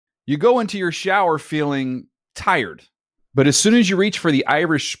You go into your shower feeling tired, but as soon as you reach for the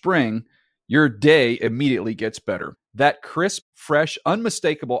Irish Spring, your day immediately gets better. That crisp, fresh,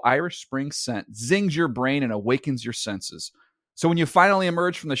 unmistakable Irish Spring scent zings your brain and awakens your senses. So when you finally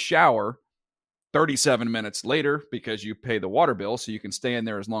emerge from the shower 37 minutes later, because you pay the water bill so you can stay in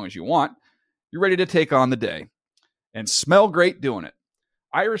there as long as you want, you're ready to take on the day and smell great doing it.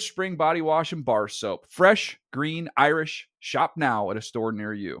 Irish Spring Body Wash and Bar Soap. Fresh, green, Irish. Shop now at a store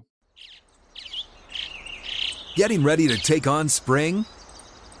near you. Getting ready to take on spring?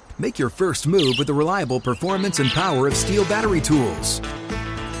 Make your first move with the reliable performance and power of Steel battery tools.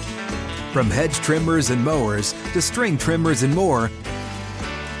 From hedge trimmers and mowers to string trimmers and more,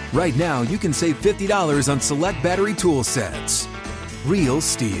 right now you can save $50 on select battery tool sets. Real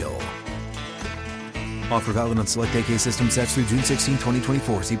Steel. Offer valid on select AK system sets through June 16,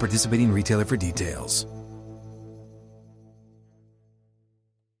 2024. See participating retailer for details.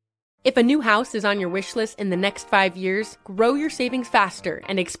 If a new house is on your wish list in the next 5 years, grow your savings faster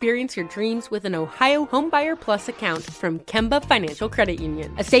and experience your dreams with an Ohio Homebuyer Plus account from Kemba Financial Credit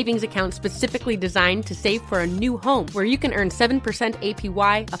Union. A savings account specifically designed to save for a new home where you can earn 7%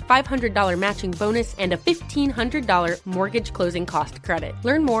 APY, a $500 matching bonus, and a $1,500 mortgage closing cost credit.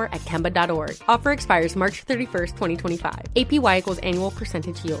 Learn more at Kemba.org. Offer expires March 31st, 2025. APY equals annual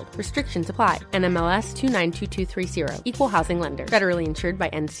percentage yield. Restrictions apply. NMLS 292230. Equal housing lender. Federally insured by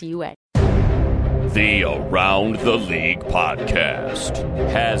NCUA. The Around the League podcast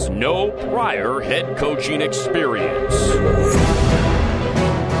has no prior head coaching experience.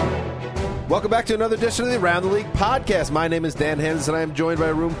 Welcome back to another edition of the Around the League podcast. My name is Dan Henderson, and I am joined by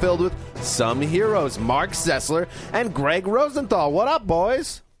a room filled with some heroes, Mark Sessler and Greg Rosenthal. What up,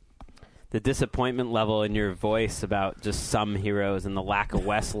 boys? The disappointment level in your voice about just some heroes and the lack of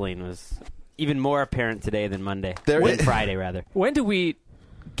Wesleyan was even more apparent today than Monday. Friday, rather. When do we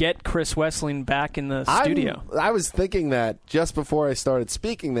get Chris Wesleyan back in the studio? I was thinking that just before I started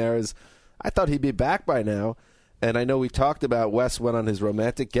speaking there, I thought he'd be back by now. And I know we talked about Wes went on his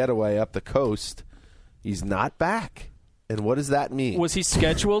romantic getaway up the coast. He's not back. And what does that mean? Was he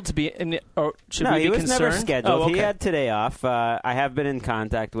scheduled to be in or should we be he was concerned? never scheduled. Oh, okay. He had today off. I have been in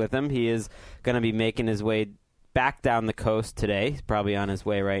contact with him. He is going to be making his way back down the coast today. He's probably on his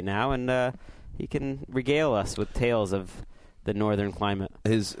way right now. And he can regale us with tales of the northern climate.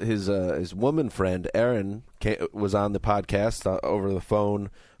 His woman friend Erin was on the podcast over the phone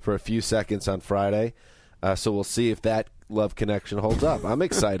for a few seconds on Friday, so we'll see if that love connection holds up. I'm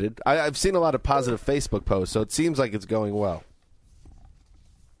excited. I've seen a lot of positive Facebook posts, so it seems like it's going well.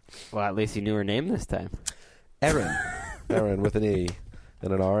 Well, at least he knew her name this time. Erin with an E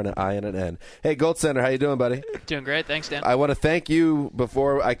and an R and an I and an N. Hey, Gold Center, how you doing, buddy? Doing great. Thanks, Dan. I want to thank you.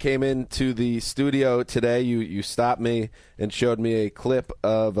 Before I came into the studio today, you stopped me and showed me a clip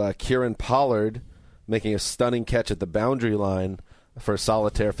of Kieran Pollard making a stunning catch at the boundary line for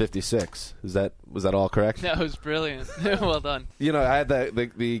solitaire 56. Was that all correct? That was brilliant. Well done. You know, I had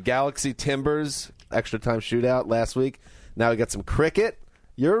the Galaxy Timbers extra time shootout last week. Now we got some cricket.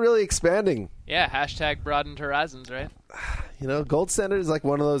 You're really expanding. Yeah, hashtag broadened horizons, right? You know, Gold Center is like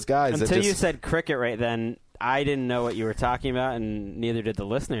one of those guys. Until you said cricket right then, I didn't know what you were talking about, and neither did the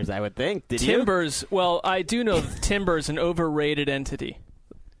listeners, I would think. Did Timbers, you? Well, I do know Timbers an overrated entity.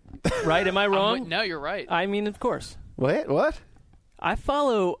 Right? Am I wrong? No, you're right. I mean, of course. Wait, what? I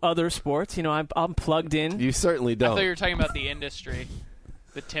follow other sports. You know, I'm plugged in. You certainly don't. I thought you were talking about the industry,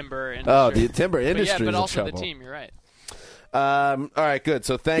 the timber industry. Oh, the timber industry. But also the team. You're right. All right, good.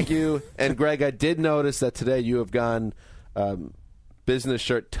 So thank you. And Greg, I did notice that today you have gone business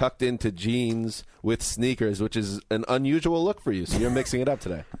shirt tucked into jeans with sneakers, which is an unusual look for you. So you're mixing it up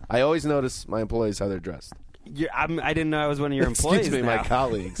today. I always notice my employees how they're dressed. I didn't know I was one of your employees. Excuse me, now. my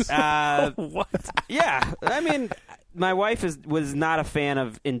colleagues. What? Yeah, I mean, my wife was not a fan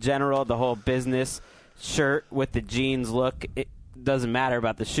of, in general, the whole business shirt with the jeans look. It doesn't matter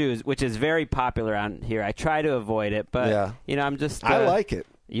about the shoes, which is very popular out here. I try to avoid it, but yeah. You know, I'm just. I like it.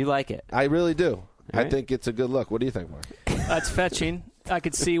 You like it? I really do. All I right. think it's a good look. What do you think, Mark? That's fetching. I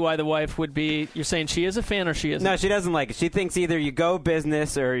could see why the wife would be. You're saying she is a fan or she isn't? No, she doesn't like it. She thinks either you go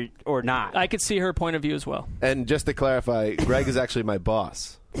business or not. I could see her point of view as well. And just to clarify, Greg is actually my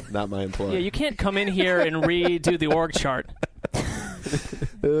boss, not my employee. Yeah, you can't come in here and redo the org chart.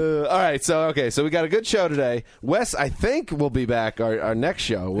 All right, so we got a good show today. Wes, I think, will be back our next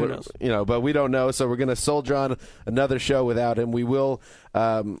show. Who knows? You know, but we don't know, so we're going to soldier on another show without him. We will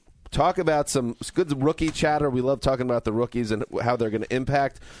talk about some good rookie chatter. We love talking about the rookies and how they're going to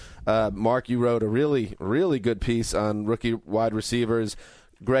impact. Mark, you wrote a really, really good piece on rookie wide receivers.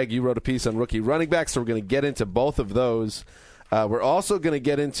 Greg, you wrote a piece on rookie running backs, so we're going to get into both of those. We're also going to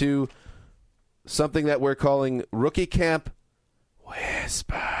get into something that we're calling Rookie Camp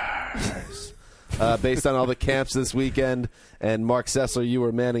Whispers, based on all the camps this weekend. And Mark Sessler, you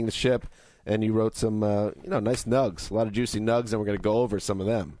were manning the ship, and you wrote some nice nugs, a lot of juicy nugs, and we're going to go over some of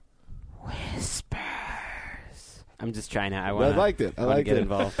them. Whispers. I'm just trying to. I liked it. I liked get it.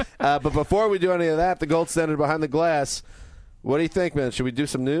 involved. But before we do any of that, the gold standard behind the glass. What do you think, man? Should we do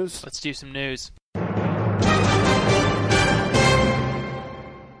some news? Let's do some news.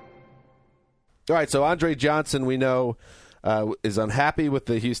 All right, so Andre Johnson, we know, is unhappy with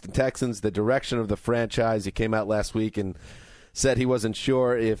the Houston Texans, the direction of the franchise. He came out last week and said he wasn't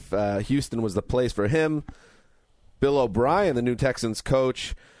sure if Houston was the place for him. Bill O'Brien, the new Texans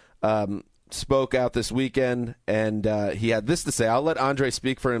coach, spoke out this weekend, and he had this to say. I'll let Andre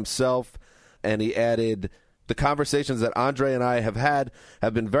speak for himself, and he added, the conversations that Andre and I have had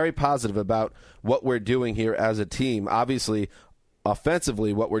have been very positive about what we're doing here as a team. Obviously,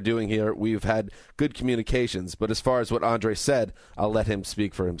 offensively, what we're doing here, we've had good communications, but as far as what Andre said, I'll let him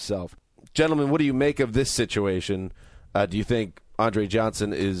speak for himself. Gentlemen, what do you make of this situation? Do you think Andre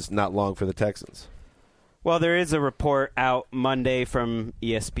Johnson is not long for the Texans? Well, there is a report out Monday from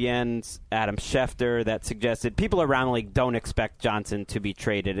ESPN's Adam Schefter that suggested people around the league don't expect Johnson to be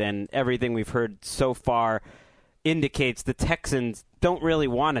traded, and everything we've heard so far indicates the Texans don't really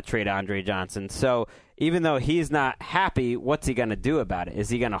want to trade Andre Johnson. So even though he's not happy, what's he going to do about it? Is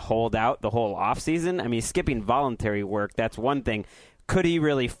he going to hold out the whole offseason? I mean, he's skipping voluntary work. That's one thing. Could he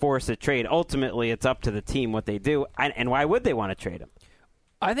really force a trade? Ultimately, it's up to the team what they do, and why would they want to trade him?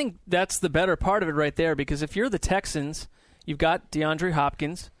 I think that's the better part of it right there, because if you're the Texans, you've got DeAndre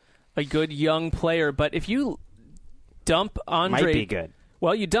Hopkins, a good young player, but if you dump Andre... Might be good.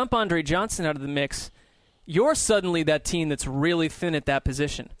 Well, you dump Andre Johnson out of the mix, you're suddenly that team that's really thin at that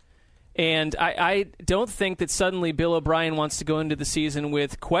position. And I don't think that suddenly Bill O'Brien wants to go into the season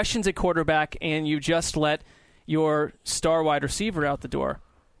with questions at quarterback and you just let your star wide receiver out the door.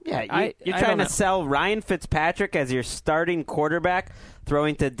 Yeah, you're trying to sell Ryan Fitzpatrick as your starting quarterback,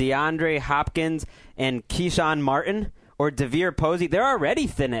 throwing to DeAndre Hopkins and Keyshawn Martin or DeVere Posey. They're already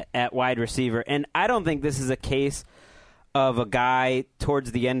thin at wide receiver, and I don't think this is a case of a guy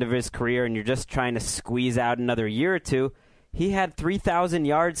towards the end of his career and you're just trying to squeeze out another year or two. He had 3,000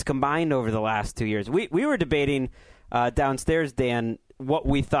 yards combined over the last 2 years. We were debating downstairs, Dan, what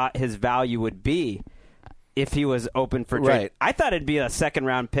we thought his value would be if he was open for trade. Right. I thought it'd be a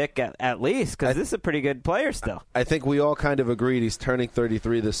second-round pick at least, because this is a pretty good player still. I think we all kind of agreed, he's turning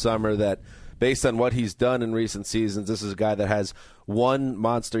 33 this summer, that based on what he's done in recent seasons, this is a guy that has one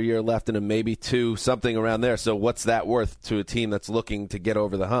monster year left in him, maybe two, something around there. So what's that worth to a team that's looking to get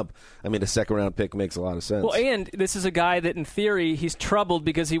over the hump? I mean, a second-round pick makes a lot of sense. Well, and this is a guy that, in theory, he's troubled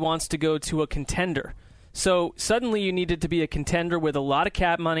because he wants to go to a contender. So suddenly you needed to be a contender with a lot of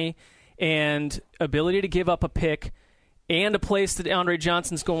cap money and ability to give up a pick and a place that Andre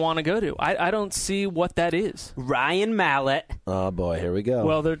Johnson's going to want to go to. I don't see what that is. Ryan Mallett. Oh, boy, here we go.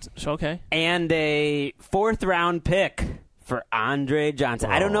 Well, okay. And a fourth-round pick for Andre Johnson.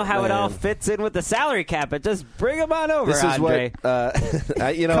 I don't know how it all fits in with the salary cap, but just bring him on over, this Andre. Is what,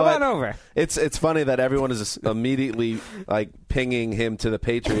 Come on over. It's funny that everyone is immediately pinging him to the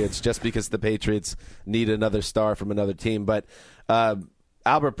Patriots just because the Patriots need another star from another team. But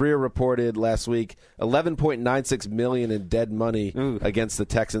Albert Breer reported last week $11.96 million in dead money against the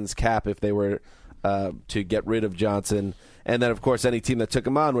Texans cap if they were to get rid of Johnson. And then, of course, any team that took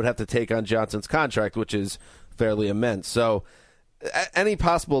him on would have to take on Johnson's contract, which is fairly immense. So any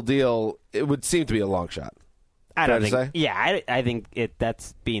possible deal, it would seem to be a long shot. I don't think. Yeah, I think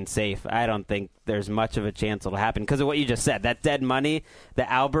that's being safe. I don't think there's much of a chance it'll happen because of what you just said. That dead money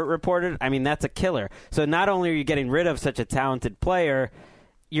that Albert reported, I mean, that's a killer. So not only are you getting rid of such a talented player,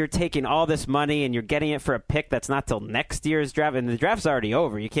 you're taking all this money and you're getting it for a pick that's not till next year's draft, and the draft's already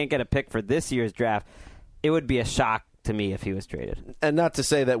over. You can't get a pick for this year's draft. It would be a shock to me if he was traded. And not to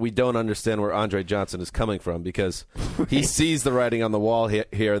say that we don't understand where Andre Johnson is coming from, because he sees the writing on the wall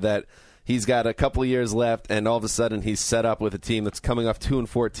here that he's got a couple of years left, and all of a sudden he's set up with a team that's coming off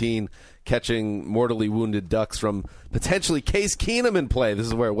 2-14, catching mortally wounded ducks from potentially Case Keenum in play. This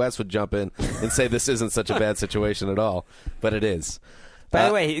is where Wes would jump in and say this isn't such a bad situation at all, but it is. By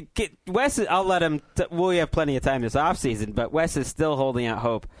the way, Wes, I'll let him. We have plenty of time this offseason, but Wes is still holding out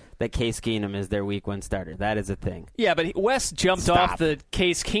hope that Case Keenum is their Week 1 starter. That is a thing. Yeah, but Wes jumped off the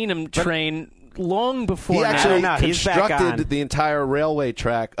Case Keenum train long before He now. actually No, he's back on. constructed the entire railway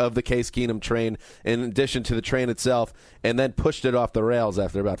track of the Case Keenum train in addition to the train itself, and then pushed it off the rails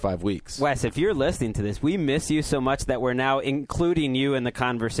after about 5 weeks. Wes, if you're listening to this, we miss you so much that we're now including you in the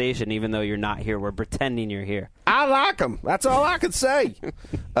conversation, even though you're not here. We're pretending you're here. I like him. That's all I can say.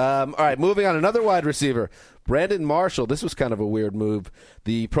 All right, moving on. Another wide receiver, Brandon Marshall. This was kind of a weird move.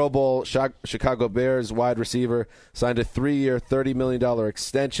 The Pro Bowl Chicago Bears wide receiver signed a 3-year, $30 million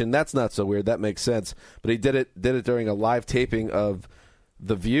extension. That's not so weird. That makes sense. But he did it during a live taping of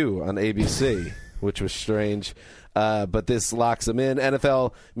The View on ABC, which was strange. But this locks him in.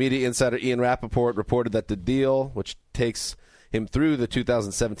 NFL media insider Ian Rappaport reported that the deal, which takes him through the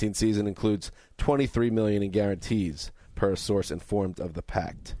 2017 season, includes $23 million in guarantees, per a source informed of the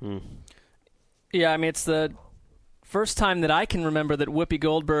pact. Yeah, I mean, it's the first time that I can remember that Whoopi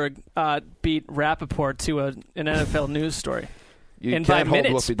Goldberg beat Rappaport to an NFL news story. You And can't by hold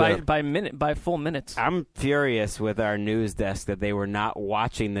minutes, Whoopi down. by full minutes. I'm furious with our news desk that they were not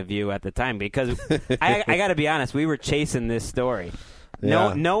watching The View at the time because I got to be honest, we were chasing this story.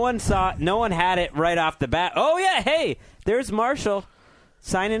 Yeah. No one had it right off the bat. Oh yeah, hey, there's Marshall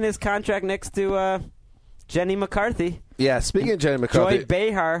signing his contract next to Jenny McCarthy. Yeah, speaking of Jenny McCarthy, Joy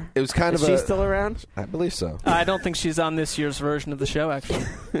Behar. it was kind Is of she a... still around? I believe so. I don't think she's on this year's version of the show, actually.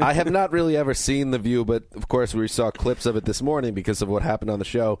 I have not really ever seen The View, but of course we saw clips of it this morning because of what happened on the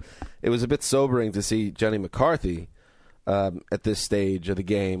show. It was a bit sobering to see Jenny McCarthy at this stage of the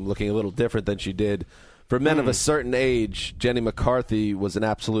game looking a little different than she did. For men of a certain age, Jenny McCarthy was an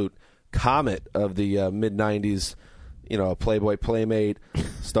absolute comet of the mid-'90s, a Playboy Playmate,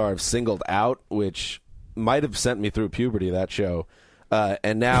 star of Singled Out, which might have sent me through puberty, that show.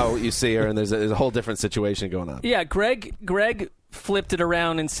 And now you see her, and there's a whole different situation going on. Yeah, Greg flipped it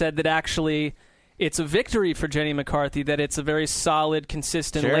around and said that actually it's a victory for Jenny McCarthy, that it's a very solid,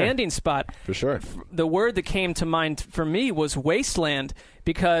 consistent landing spot. For sure. The word that came to mind for me was wasteland,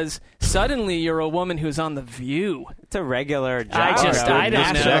 because suddenly you're a woman who's on The View. It's a regular job. I don't know.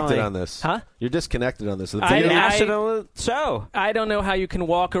 You're disconnected on this. Huh? You're disconnected on this. The I- View- National show. I don't know how you can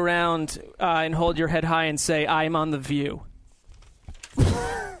walk around and hold your head high and say, I'm on The View.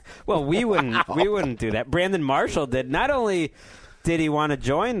 Well, we wouldn't do that. Brandon Marshall did. Not only did he want to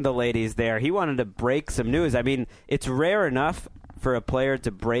join the ladies there, he wanted to break some news. I mean, it's rare enough for a player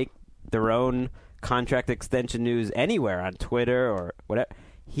to break their own contract extension news anywhere on Twitter or whatever.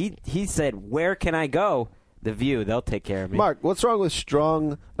 He said, "Where can I go? The View. They'll take care of me." Mark, what's wrong with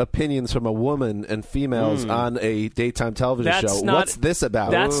strong opinions from a woman and females on a daytime television show? What's this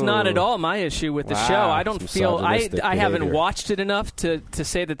about? That's not at all my issue with the Wow. show. I don't Some feel I misogynistic haven't behavior. watched it enough to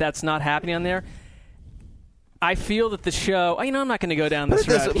say that that's not happening on there. I feel that the show. I'm not going to go down this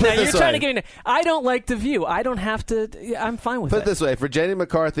road. Put it Now, you're this trying to way. get me. I don't like The View. I don't have to. I'm fine with Put it. it this way, for Jenny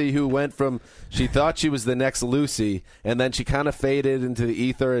McCarthy, who went from, she thought she was the next Lucy, and then she kind of faded into the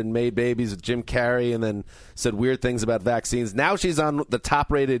ether and made babies with Jim Carrey and then said weird things about vaccines. Now she's on the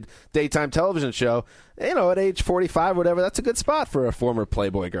top-rated daytime television show. At age 45, whatever, that's a good spot for a former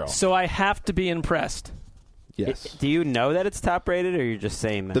Playboy girl. So I have to be impressed. Yes. Do you know that it's top rated, or you're just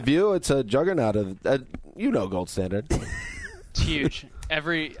saying that? The View, it's a juggernaut of, Gold Standard. It's huge.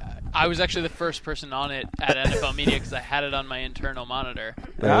 I was actually the first person on it at NFL Media because I had it on my internal monitor.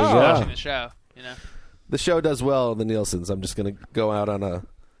 There I you was go. watching the show. The show does well in the Nielsen's. I'm just going to go out on a,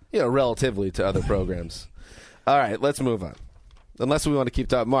 relatively to other programs. All right, let's move on. Unless we want to keep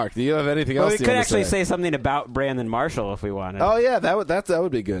talking. Mark, do you have anything Well, else we you could want to actually say something about Brandon Marshall if we wanted. Oh, yeah, that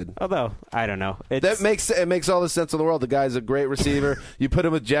would be good. Although, I don't know. It makes all the sense in the world. The guy's a great receiver. You put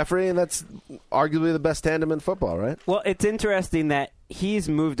him with Jeffrey, and that's arguably the best tandem in football, right? Well, it's interesting that he's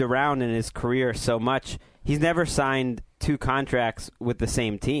moved around in his career so much. He's never signed 2 contracts with the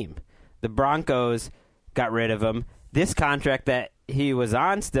same team. The Broncos got rid of him. This contract that he was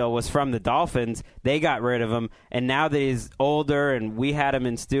on still was from the Dolphins. They got rid of him. And now that he's older and we had him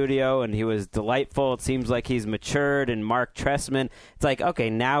in studio and he was delightful, it seems like he's matured. And Mark Trestman, it's like, okay,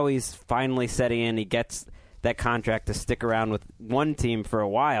 now he's finally setting in. He gets that contract to stick around with one team for a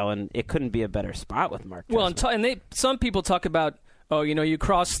while, and it couldn't be a better spot with Mark Trestman. Well, some people talk about, you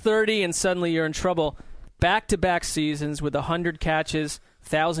cross 30 and suddenly you're in trouble. Back-to-back seasons with 100 catches,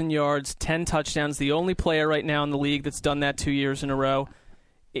 1,000 yards, 10 touchdowns. The only player right now in the league that's done that 2 years in a row.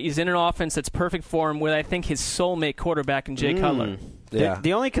 He's in an offense that's perfect for him with, I think, his soulmate quarterback in Jay Cutler. Yeah.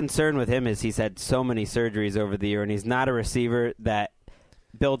 The only concern with him is he's had so many surgeries over the year, and he's not a receiver that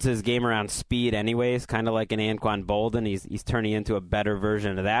builds his game around speed anyways, kind of like an Anquan Bolden. He's turning into a better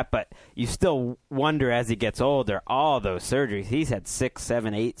version of that, but you still wonder as he gets older, all those surgeries. He's had 6,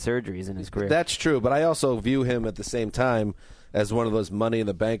 7, 8 surgeries in his career. That's true, but I also view him at the same time as one of those money in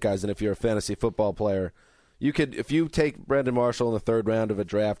the bank guys. And if you're a fantasy football player, you could, if you take Brandon Marshall in the third round of a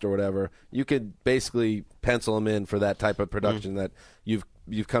draft or whatever, you could basically pencil him in for that type of production that you've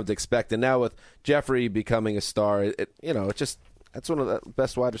come to expect. And now with Jeffrey becoming a star, that's one of the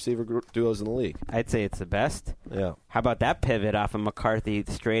best wide receiver duos in the league. I'd say it's the best. Yeah. How about that pivot off of McCarthy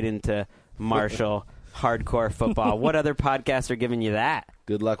straight into Marshall hardcore football? What other podcasts are giving you that?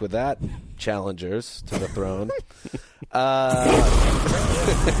 Good luck with that, challengers to the throne.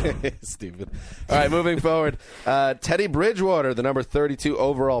 Stupid. All right, moving forward. Teddy Bridgewater, the number 32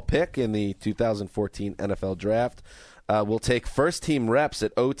 overall pick in the 2014 NFL Draft, will take first-team reps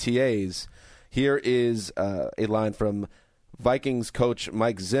at OTAs. Here is a line from Vikings coach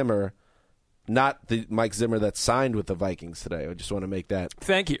Mike Zimmer, not the Mike Zimmer that signed with the Vikings today. I just want to make that.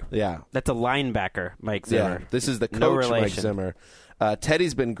 Thank you. Yeah. That's a linebacker, Mike Zimmer. Yeah, this is the coach, No Mike relation. Zimmer.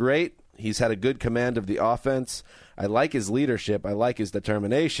 Teddy's been great. He's had a good command of the offense. I like his leadership. I like his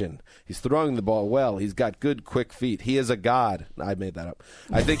determination. He's throwing the ball well. He's got good, quick feet. He is a god. I made that up.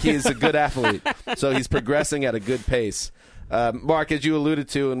 I think he is a good athlete. So he's progressing at a good pace. Mark, as you alluded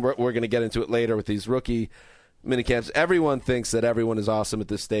to, and we're going to get into it later with these rookie minicamps, everyone thinks that everyone is awesome at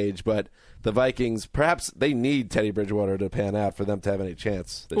this stage, but the Vikings, perhaps they need Teddy Bridgewater to pan out for them to have any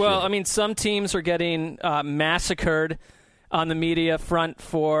chance this year. I mean, some teams are getting massacred on the media front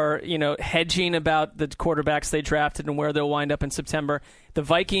for, hedging about the quarterbacks they drafted and where they'll wind up in September. The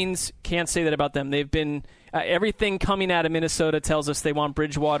Vikings, can't say that about them. They've been everything coming out of Minnesota tells us they want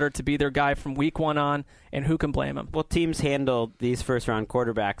Bridgewater to be their guy from week one on, and who can blame them? Well, teams handle these first-round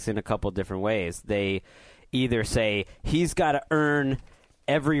quarterbacks in a couple different ways. They either say he's got to earn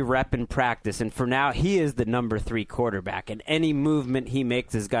every rep in practice, and for now he is the number 3 quarterback, and any movement he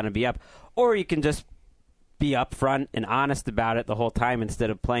makes is going to be up. Or you can just be upfront and honest about it the whole time instead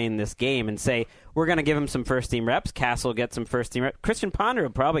of playing this game and say, we're going to give him some first-team reps. Castle will get some first-team reps. Christian Ponder will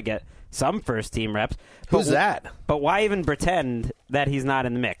probably get some first-team reps. Who's that? But why even pretend that he's not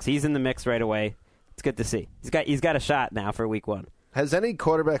in the mix? He's in the mix right away. It's good to see. He's got a shot now for week 1. Has any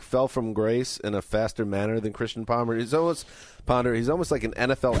quarterback fell from grace in a faster manner than Christian Ponder? He's almost like an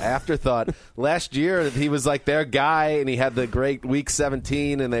NFL afterthought. Last year, he was like their guy, and he had the great Week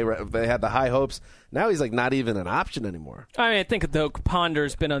 17, and they had the high hopes. Now he's like not even an option anymore. I mean, I think, though,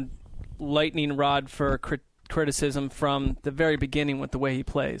 Ponder's been a lightning rod for criticism from the very beginning with the way he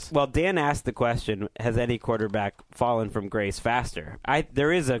plays. Well, Dan asked the question, has any quarterback fallen from grace faster?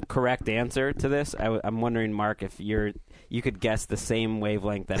 There is a correct answer to this. I'm wondering, Mark, if you could guess the same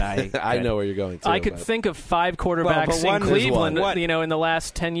wavelength that I I know where you're going to. I could think of 5 quarterbacks in Cleveland, in the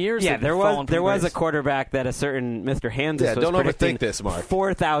last 10 years. Yeah, there was a quarterback that a certain Mr. Hansis was don't predicting overthink this, Mark.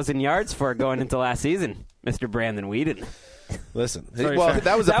 4,000 yards for going into last season, Mr. Brandon Weeden. Listen, Sorry,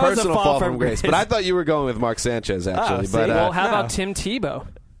 that was a that was personal a fall from grace, but I thought you were going with Mark Sanchez, actually. see? But how about Tim Tebow?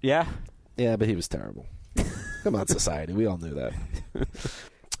 Yeah. Yeah, but he was terrible. Come on, society. We all knew that.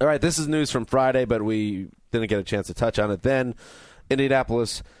 All right, this is news from Friday, but we didn't get a chance to touch on it then.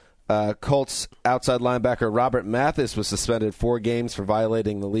 Indianapolis Colts outside linebacker Robert Mathis was suspended 4 games for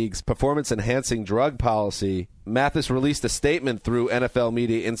violating the league's performance-enhancing drug policy. Mathis released a statement through NFL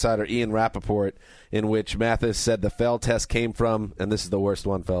media insider Ian Rappaport in which Mathis said the failed test came from, and this is the worst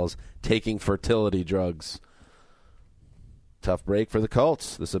one, fellas, taking fertility drugs. Tough break for the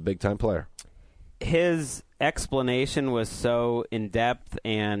Colts. This is a big-time player. His explanation was so in-depth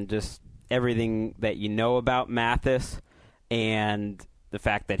and just everything that you know about Mathis and the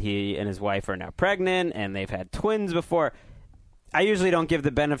fact that he and his wife are now pregnant and they've had twins before. I usually don't give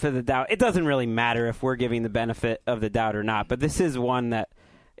the benefit of the doubt. It doesn't really matter if we're giving the benefit of the doubt or not, but this is one that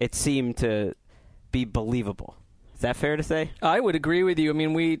it seemed to be believable. Is that fair to say? I would agree with you. I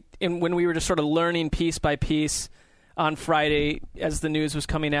mean, when we were just sort of learning piece by piece on Friday as the news was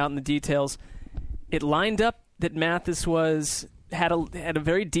coming out and the details, it lined up that Mathis had a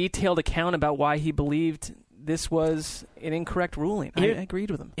very detailed account about why he believed this was an incorrect ruling. I agreed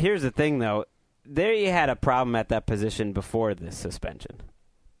with him. Here's the thing, though. There you had a problem at that position before this suspension.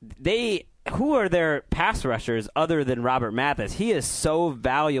 Who are their pass rushers other than Robert Mathis? He is so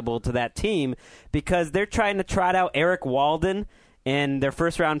valuable to that team because they're trying to trot out Eric Walden and their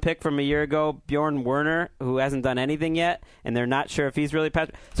first-round pick from a year ago, Bjorn Werner, who hasn't done anything yet, and they're not sure if he's really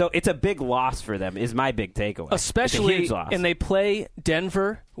passed. So it's a big loss for them is my big takeaway. Especially, it's a huge loss. And they play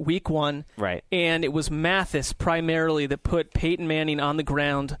Denver week 1. Right. And it was Mathis primarily that put Peyton Manning on the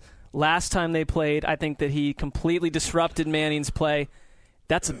ground. Last time they played, I think that he completely disrupted Manning's play.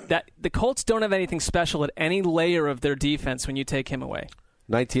 The Colts don't have anything special at any layer of their defense when you take him away.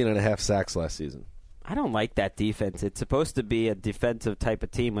 19.5 sacks last season. I don't like that defense. It's supposed to be a defensive type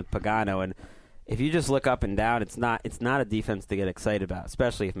of team with Pagano, and if you just look up and down, it's not a defense to get excited about,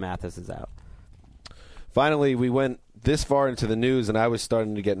 especially if Mathis is out. Finally, we went this far into the news, and I was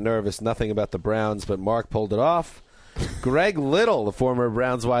starting to get nervous. Nothing about the Browns, but Mark pulled it off. Greg Little, the former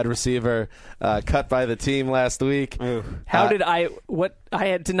Browns wide receiver, cut by the team last week. How did I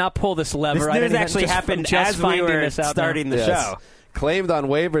did not pull this lever. This news actually happened as we were starting the show. Claimed on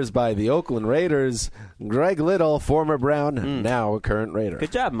waivers by the Oakland Raiders. Greg Little, former Brown, now a current Raider.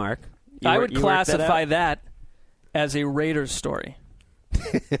 Good job, Mark. I would classify that as a Raiders story.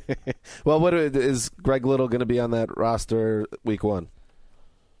 Well, what is Greg Little going to be on that roster week 1?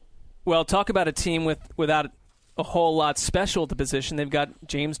 Well, talk about a team without a whole lot special at the position. They've got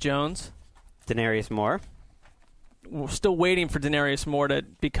James Jones. Denarius Moore. We're still waiting for Denarius Moore to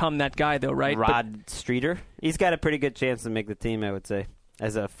become that guy, though, right? Rod Streeter. He's got a pretty good chance to make the team, I would say,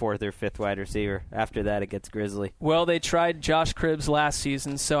 as a 4th or 5th wide receiver. After that, it gets grisly. Well, they tried Josh Cribbs last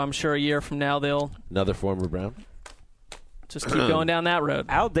season, so I'm sure a year from now they'll... Another former Brown? Just keep going down that road.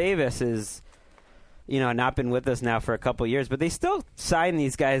 Al Davis is, not been with us now for a couple years, but they still sign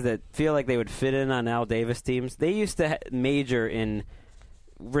these guys that feel like they would fit in on Al Davis teams. They used to major in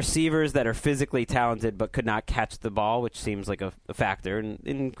receivers that are physically talented but could not catch the ball, which seems like a factor.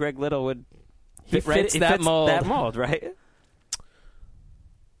 And Greg Little would fits that mold, right?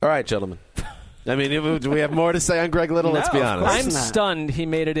 All right, gentlemen. I mean, do we have more to say on Greg Little? No, Let's be honest. I'm stunned he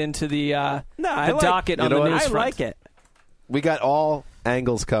made it into the docket on the news front. I like it. We got all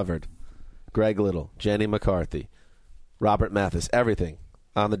angles covered. Greg Little, Jenny McCarthy, Robert Mathis, everything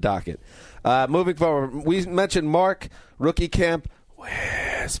on the docket. Moving forward, we mentioned Mark, rookie camp,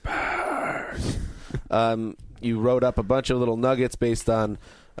 whispers. You wrote up a bunch of little nuggets based on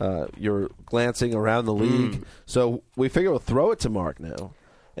your glancing around the league. So we figure we'll throw it to Mark now.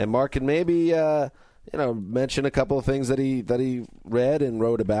 And Mark can maybe mention a couple of things that he read and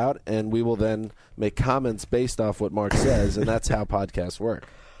wrote about, and we will then make comments based off what Mark says, and that's how podcasts work.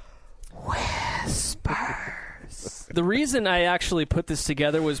 Whispers. The reason I actually put this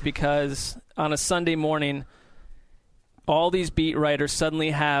together was because on a Sunday morning, all these beat writers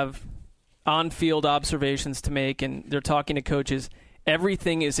suddenly have on-field observations to make, and they're talking to coaches.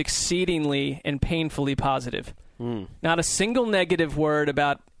 Everything is exceedingly and painfully positive. Not a single negative word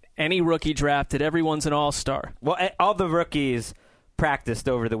about any rookie drafted. Everyone's an all-star. Well, all the rookies practiced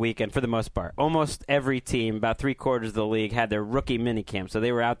over the weekend for the most part. Almost every team, about 3/4 of the league, had their rookie minicamp, so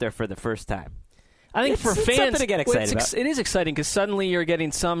they were out there for the first time. I think for it's fans, something to get excited about. It is exciting because suddenly you're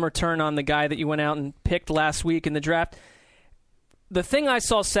getting some return on the guy that you went out and picked last week in the draft. The thing I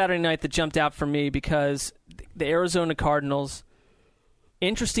saw Saturday night that jumped out for me, because the Arizona Cardinals,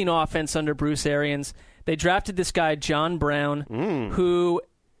 interesting offense under Bruce Arians. They drafted this guy, John Brown, who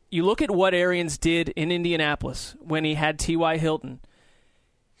you look at what Arians did in Indianapolis when he had T.Y. Hilton.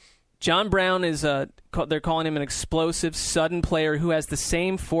 John Brown is they're calling him an explosive, sudden player who has the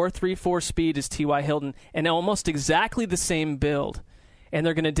same 4.34 speed as T.Y. Hilton and almost exactly the same build. And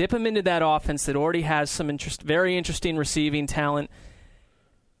they're going to dip him into that offense that already has some very interesting receiving talent.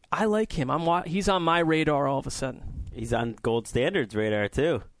 I like him. He's on my radar all of a sudden. He's on Gold Standard's radar,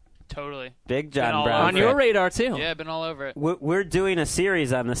 too. Totally. Big John Brown. On your radar, too. Yeah, I've been all over it. We're doing a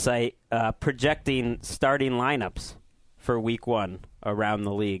series on the site projecting starting lineups for week 1 around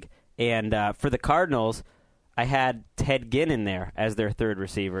the league. And for the Cardinals, I had Ted Ginn in there as their third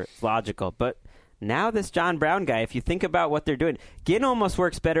receiver. It's logical. But now this John Brown guy, if you think about what they're doing, Ginn almost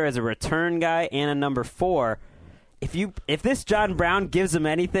works better as a return guy and a number 4. If this John Brown gives him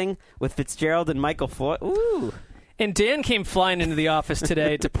anything with Fitzgerald and Michael Floyd, ooh. And Dan came flying into the office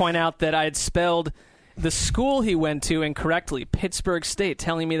today to point out that I had spelled the school he went to incorrectly, Pittsburgh State,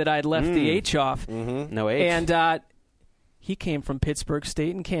 telling me that I had left the H off. Mm-hmm. No H. And he came from Pittsburgh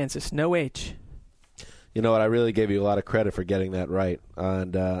State in Kansas. No H. You know what? I really gave you a lot of credit for getting that right,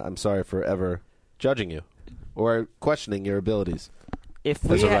 and I'm sorry for ever judging you or questioning your abilities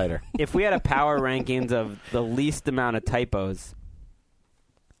as a writer. If we had a power rankings of the least amount of typos,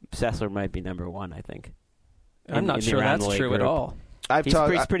 Sessler might be number 1, I think. I'm not sure that's true at all.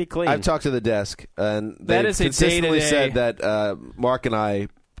 He's pretty clean. I've talked to the desk, and That they've is a consistently day-to-day. said that Mark and I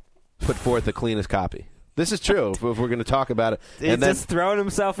put forth the cleanest copy. This is true if we're going to talk about it. He's just throwing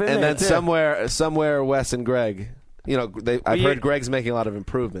himself in and there, then somewhere, Wes and Greg, I've heard Greg's making a lot of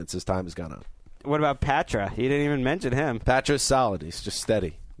improvements as time has gone on. What about Patra? You didn't even mention him. Patra's solid. He's just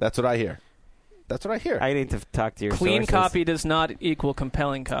steady. That's what I hear. I need to talk to your Clean sources. copy does not equal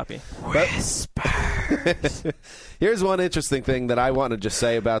compelling copy. Here's one interesting thing that I want to just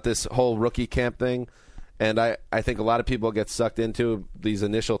say about this whole rookie camp thing. And I think a lot of people get sucked into these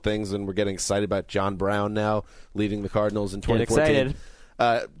initial things, and we're getting excited about John Brown now leading the Cardinals in 2014. Get excited.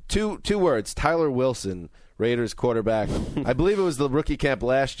 Two words, Tyler Wilson, Raiders quarterback. I believe it was the rookie camp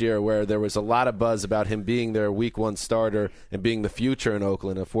last year where there was a lot of buzz about him being their week 1 starter and being the future in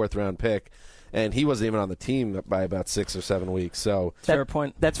Oakland, a 4th-round pick. And he wasn't even on the team by about 6 or 7 weeks. So fair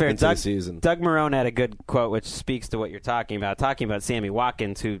point. That's fair. Into the season. Doug Marrone had a good quote, which speaks to what you're talking about Sammy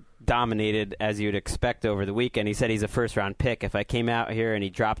Watkins, who dominated as you'd expect over the weekend. He said he's a first-round pick. If I came out here and he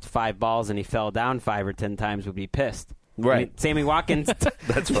dropped 5 balls and he fell down 5 or 10 times, we'd be pissed. Right. I mean, Sammy Watkins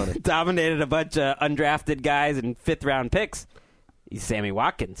That's funny. dominated a bunch of undrafted guys and 5th-round picks. He's Sammy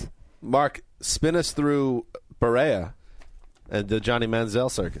Watkins. Mark, spin us through Berea and the Johnny Manziel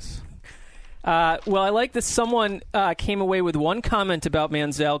circus. Well, I like that someone came away with one comment about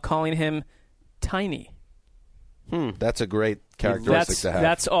Manziel, calling him tiny. That's a great characteristic to have.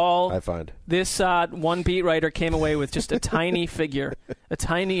 That's all. I find This one beat writer came away with just a tiny figure, a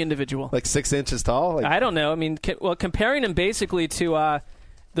tiny individual. like 6 inches tall. Like, I don't know. I mean, comparing him basically to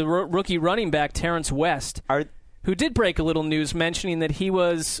the rookie running back Terrence West, who did break a little news mentioning that he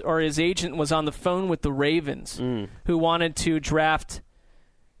was, or his agent was on the phone with the Ravens, who wanted to draft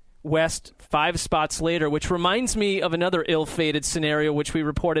West 5 spots later, which reminds me of another ill-fated scenario which we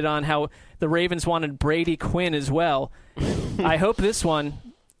reported on, how the Ravens wanted Brady Quinn as well. I hope this one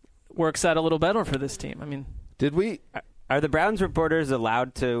works out a little better for this team. I mean, Are the Browns reporters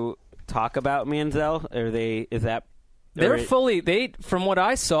allowed to talk about Manziel? They're fully, from what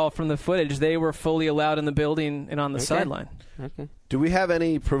I saw from the footage, they were fully allowed in the building and on the sideline. Okay. Do we have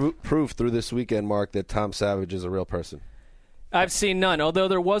any proof through this weekend, Mark, that Tom Savage is a real person? I've seen none, although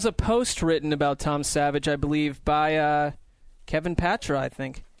there was a post written about Tom Savage, I believe, by Kevin Patra, I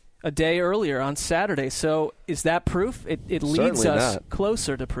think, a day earlier on Saturday. So is that proof? It leads us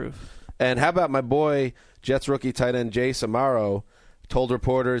closer to proof. And how about my boy, Jets rookie tight end Jace Amaro, told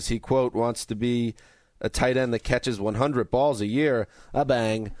reporters he, quote, wants to be a tight end that catches 100 balls a year, a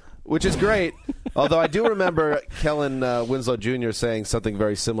bang, which is great. Although I do remember Kellen Winslow Jr. saying something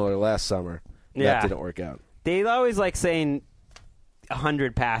very similar last summer. Yeah. That didn't work out. They always like saying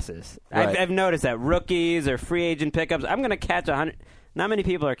 100 passes. Right. I've noticed that rookies or free agent pickups, I'm going to catch 100. Not many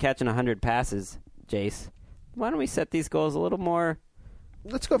people are catching 100 passes, Jace. Why don't we set these goals a little more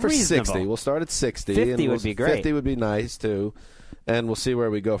Let's go for reasonable? 60. We'll start at 60. 50 would be great. 50 would be nice, too. And we'll see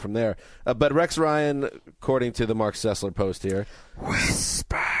where we go from there. But Rex Ryan, according to the Mark Sessler post here,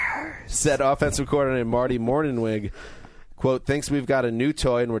 said offensive coordinator Marty Mornhinweg, quote, thinks we've got a new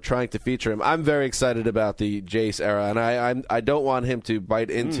toy and we're trying to feature him. I'm very excited about the Jace era, and I don't want him to bite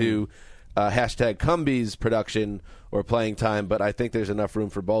into hashtag Cumbies production or playing time, but I think there's enough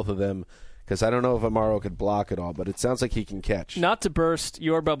room for both of them because I don't know if Amaro could block it all, but it sounds like he can catch. Not to burst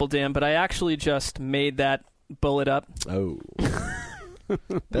your bubble, Dan, but I actually just made that bullet up. Oh.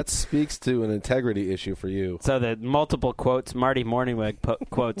 That speaks to an integrity issue for you. So the multiple quotes, Marty Mornhinweg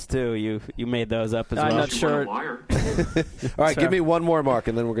quotes too. You made those up as well. I'm not sure. All right, give me one more, Mark,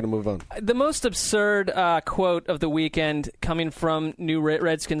 and then we're going to move on. The most absurd quote of the weekend coming from new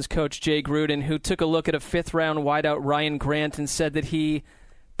Redskins coach Jay Gruden, who took a look at a 5th-round wideout Ryan Grant and said that he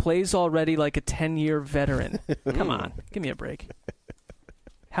plays already like a 10-year veteran. Come on, give me a break.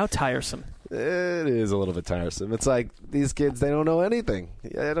 How tiresome. It is a little bit tiresome. It's like these kids, they don't know anything.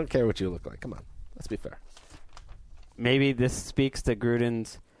 I don't care what you look like. Come on. Let's be fair. Maybe this speaks to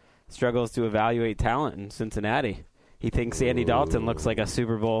Gruden's struggles to evaluate talent in Cincinnati. He thinks Andy Dalton looks like a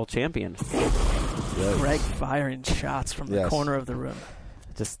Super Bowl champion. Yes. Greg firing shots from the corner of the room.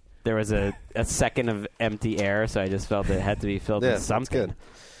 Just there was a second of empty air, so I just felt it had to be filled with something. That's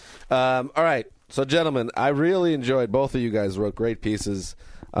good. All right. So, gentlemen, I really enjoyed, both of you guys wrote great pieces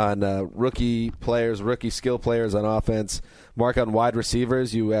on rookie players, rookie skill players on offense. Mark, on wide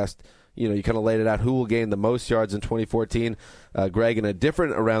receivers, you asked, you kind of laid it out who will gain the most yards in 2014. Greg, in a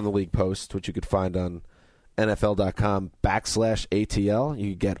different Around the League post, which you could find on NFL.com/ATL.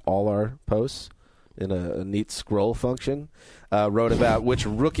 You get all our posts in a neat scroll function. Wrote about which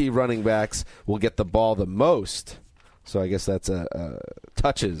rookie running backs will get the ball the most. So I guess that's a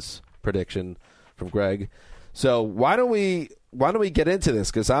touches prediction from Greg. So why don't we get into this?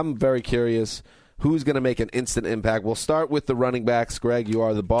 Because I'm very curious who's going to make an instant impact. We'll start with the running backs. Greg, you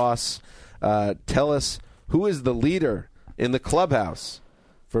are the boss. Tell us who is the leader in the clubhouse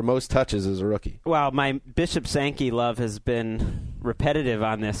for most touches as a rookie. Well, my Bishop Sankey love has been repetitive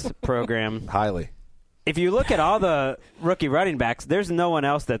on this program. Highly. If you look at all the rookie running backs, there's no one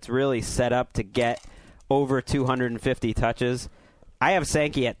else that's really set up to get over 250 touches. I have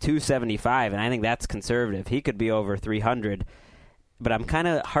Sankey at 275, and I think that's conservative. He could be over 300. But I'm kind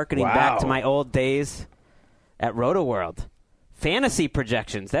of hearkening back to my old days at Roto World. fantasy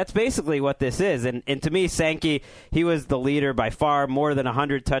projections. That's basically what this is. And to me, Sankey, he was the leader by far, more than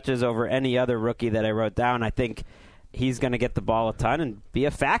 100 touches over any other rookie that I wrote down. I think he's going to get the ball a ton and be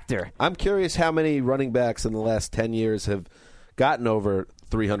a factor. I'm curious how many running backs in the last 10 years have gotten over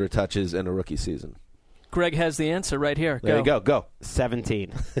 300 touches in a rookie season. Greg has the answer right here. There you go. Go.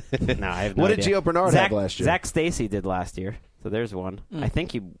 17. No, I have no What idea. did Gio Bernard have last year? Zach Stacy did last year. So there's one. I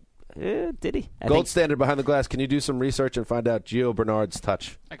think he did he? Gold standard behind the glass. Can you do some research and find out Gio Bernard's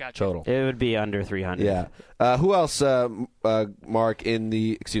touch I got you. total? It would be under 300. Yeah. Who else, Mark,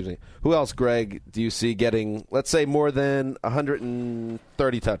 who else, Greg, do you see getting, let's say, more than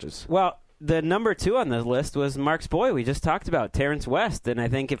 130 touches? Well, the number 2 on the list was Mark's boy. We just talked about Terrence West. And I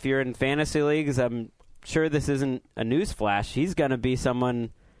think if you're in fantasy leagues, I'm sure this isn't a news flash. He's going to be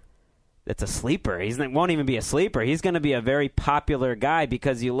someone that's a sleeper. He won't even be a sleeper. He's going to be a very popular guy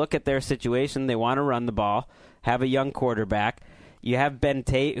because you look at their situation. They want to run the ball, have a young quarterback. You have Ben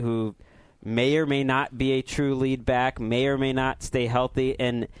Tate, who may or may not be a true lead back, may or may not stay healthy.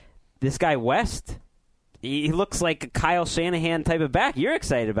 And this guy West, he looks like a Kyle Shanahan type of back. You're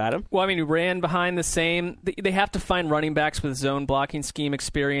excited about him. Well, I mean, he ran behind the same. They have to find running backs with zone blocking scheme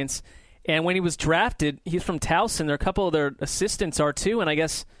experience. And when he was drafted, he's from Towson. There are a couple of their assistants are too, and I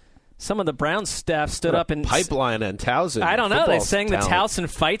guess some of the Browns staff stood up and Pipeline and Towson. I don't know. They sang the talent. Towson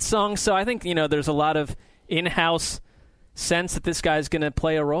fight song, so I think there's a lot of in-house sense that this guy's going to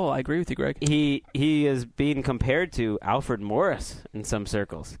play a role. I agree with you, Greg. He is being compared to Alfred Morris in some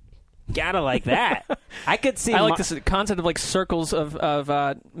circles. Gotta like that. I could see. I like this concept of like circles of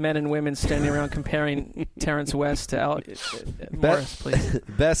men and women standing around comparing Terrence West to Morris, please.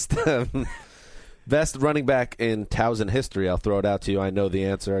 Best running back in Towson history. I'll throw it out to you. I know the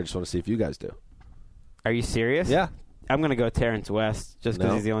answer. I just want to see if you guys do. Are you serious? Yeah. I'm going to go Terrence West just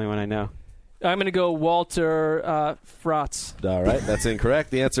because he's the only one I know. I'm going to go Walter Frotz. All right. That's incorrect.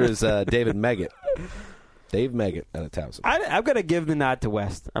 The answer is David Meggett. Dave Meggett out of Towson. I'm going to give the nod to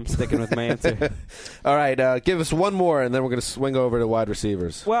West. I'm sticking with my answer. All right. Give us one more, and then we're going to swing over to wide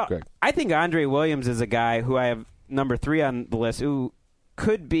receivers. Well, Greg. I think Andre Williams is a guy who I have number 3 on the list who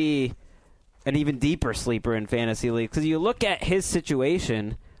could be an even deeper sleeper in fantasy leagues. Because you look at his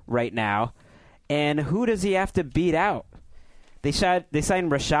situation right now, and who does he have to beat out? They signed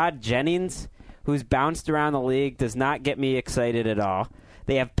Rashad Jennings, who's bounced around the league, does not get me excited at all.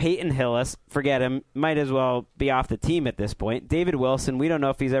 They have Peyton Hillis. Forget him. Might as well be off the team at this point. David Wilson, we don't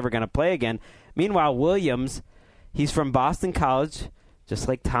know if he's ever going to play again. Meanwhile, Williams, he's from Boston College, just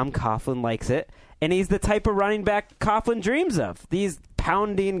like Tom Coughlin likes it. And he's the type of running back Coughlin dreams of. These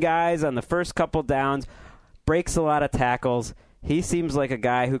pounding guys on the first couple downs, breaks a lot of tackles. He seems like a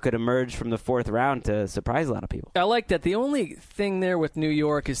guy who could emerge from the 4th round to surprise a lot of people. I like that. The only thing there with New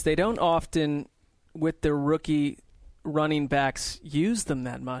York is they don't often, with their rookie running backs, use them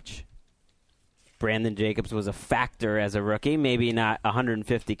that much. Brandon Jacobs was a factor as a rookie, maybe not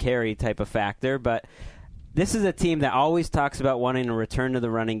 150 carry type of factor, but this is a team that always talks about wanting to return to the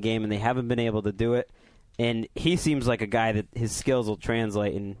running game, and they haven't been able to do it. And he seems like a guy that his skills will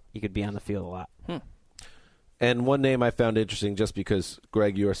translate, and he could be on the field a lot. And one name I found interesting, just because,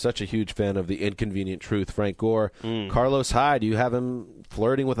 Greg, you are such a huge fan of the Inconvenient Truth, Frank Gore. Carlos Hyde, you have him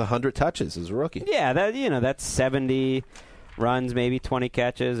flirting with 100 touches as a rookie. Yeah, that's 70 runs, maybe 20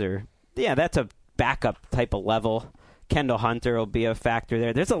 catches, that's a backup type of level. Kendall Hunter will be a factor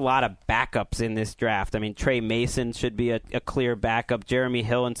there. There's a lot of backups in this draft. I mean, Trey Mason should be a clear backup. Jeremy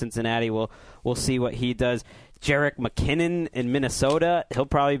Hill in Cincinnati, we'll see what he does. Jerick McKinnon in Minnesota, he'll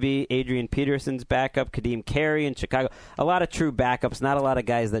probably be Adrian Peterson's backup. Kadeem Carey in Chicago. A lot of true backups, not a lot of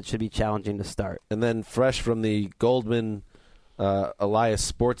guys that should be challenging to start. And then fresh from the Goldman Elias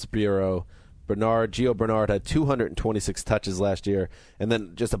Sports Bureau, Gio Bernard had 226 touches last year. And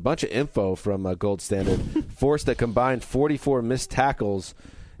then just a bunch of info from Gold Standard. Forced a combined 44 missed tackles.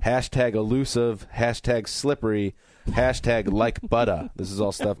 Hashtag elusive. Hashtag slippery. Hashtag like Butta. This is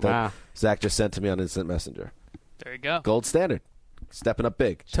all stuff that Zach just sent to me on Instant Messenger. There you go. Gold Standard. Stepping up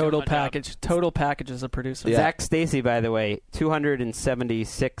big. Total package as a producer. Yeah. Zach Stacy, by the way,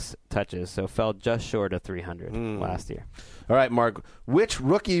 276 touches, so fell just short of 300 last year. All right, Mark. Which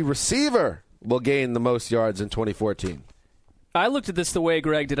rookie receiver will gain the most yards in 2014? I looked at this the way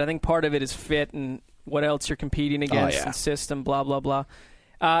Greg did. I think part of it is fit and what else you're competing against and system, blah, blah, blah.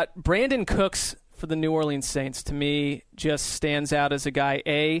 Brandon Cooks for the New Orleans Saints, to me, just stands out as a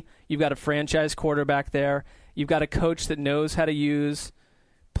guy. You've got a franchise quarterback there. You've got a coach that knows how to use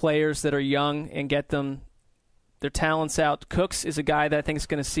players that are young and get them their talents out. Cooks is a guy that I think is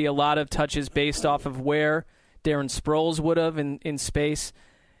going to see a lot of touches based off of where Darren Sproles would have in space.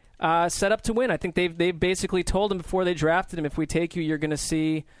 set up to win. I think they've basically told him before they drafted him, if we take you, you're going to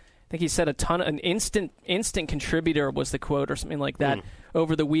see, I think he said an instant contributor was the quote or something like that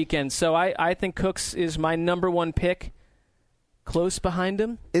over the weekend. So I think Cooks is my number one pick. Close behind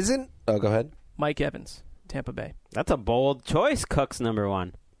him. Go ahead. Mike Evans, Tampa Bay. That's a bold choice, Cooks number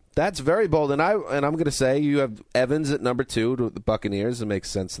one. That's very bold. And I'm going to say you have Evans at number 2 to the Buccaneers. It makes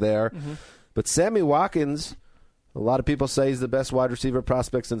sense there. Mm-hmm. But Sammy Watkins, a lot of people say he's the best wide receiver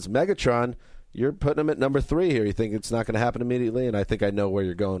prospect since Megatron. You're putting him at number 3 here. You think it's not going to happen immediately? And I think I know where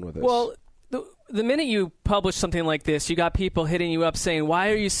you're going with this. Well, the minute you publish something like this, you got people hitting you up saying, why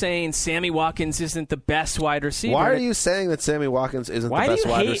are you saying Sammy Watkins isn't the best wide receiver? Why are you saying that Sammy Watkins isn't the best wide receiver?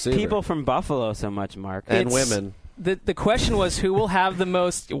 Why do you hate people from Buffalo so much, Mark? And women. The question was who will have the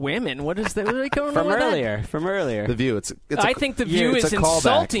most women. What is that? What are we going on with that? From earlier. The View. I think The View is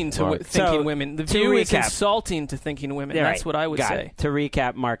insulting to thinking women. The View is insulting to thinking women. Yeah, That's what I would say. To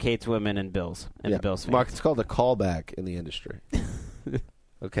recap, Mark hates women and Bills and the Bills fans. Mark, it's called a callback in the industry.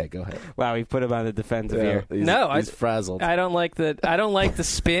 Okay, go ahead. Wow, we put him on the defensive here. He's frazzled. I don't like the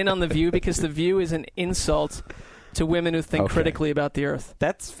spin on The View because The View is an insult to women who think critically about the earth.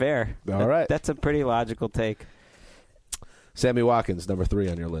 That's fair. All right. That's a pretty logical take. Sammy Watkins, number 3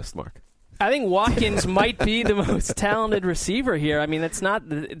 on your list, Mark. I think Watkins might be the most talented receiver here. I mean, it's not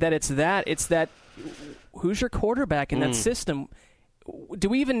that it's that. It's that who's your quarterback in that system? Do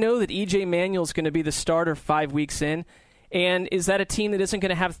we even know that E.J. Manuel's going to be the starter 5 weeks in? And is that a team that isn't going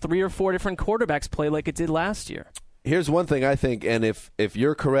to have 3 or 4 different quarterbacks play like it did last year? Here's one thing I think, and if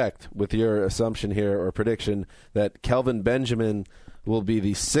you're correct with your assumption here or prediction that Kelvin Benjamin will be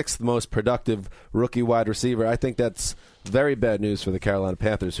the 6th most productive rookie wide receiver, I think that's very bad news for the Carolina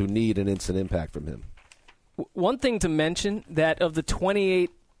Panthers, who need an instant impact from him. One thing to mention, that of the 28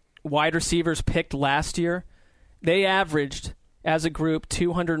 wide receivers picked last year, they averaged, as a group,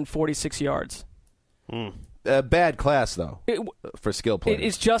 246 yards. A bad class, though, for skill players.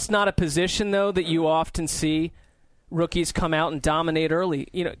 It's just not a position, though, that you often see rookies come out and dominate early.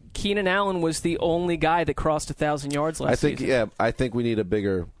 You know, Keenan Allen was the only guy that crossed 1,000 yards last season. Yeah, I think we need a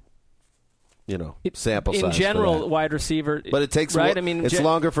bigger, sample size. In general, wide receiver, but it takes right. It's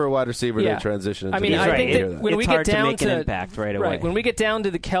longer for a wide receiver to transition. Into I think that when we get down to an impact right away. When we get down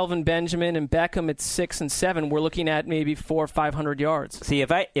to the Kelvin Benjamin and Beckham at 6 and 7, we're looking at maybe 400 or 500 yards. See, if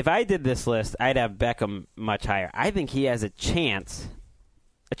I did this list, I'd have Beckham much higher. I think he has a chance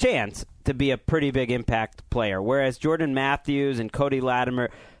to be a pretty big impact player. Whereas Jordan Matthews and Cody Latimer,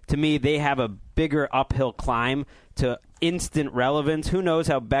 to me, they have a bigger uphill climb to instant relevance. Who knows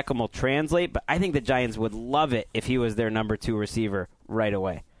how Beckham will translate, but I think the Giants would love it if he was their number 2 receiver right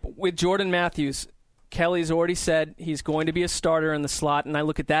away. With Jordan Matthews, Kelly's already said he's going to be a starter in the slot, and I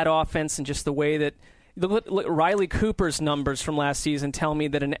look at that offense and just the way that look Riley Cooper's numbers from last season tell me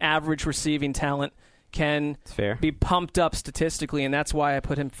that an average receiving talent can be pumped up statistically, and that's why I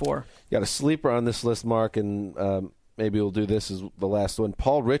put him 4. You got a sleeper on this list, Mark, and maybe we'll do this as the last one.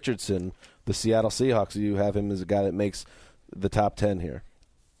 Paul Richardson, the Seattle Seahawks. You have him as a guy that makes the top 10 here.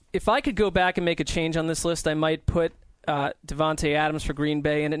 If I could go back and make a change on this list, I might put Devontae Adams for Green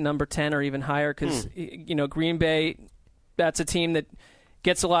Bay in at number 10 or even higher because, Green Bay, that's a team that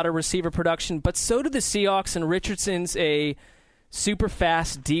gets a lot of receiver production, but so do the Seahawks, and Richardson's a super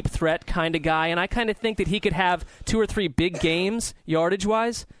fast, deep threat kind of guy, and I kind of think that he could have 2 or 3 big games,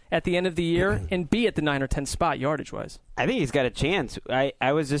 yardage-wise, at the end of the year, and be at the 9 or 10 spot, yardage-wise. I think he's got a chance.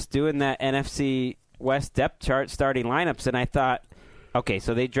 I was just doing that NFC West depth chart starting lineups, and I thought, okay,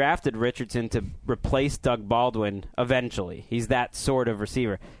 so they drafted Richardson to replace Doug Baldwin eventually. He's that sort of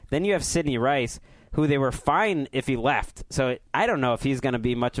receiver. Then you have Sidney Rice, who they were fine if he left, so I don't know if he's going to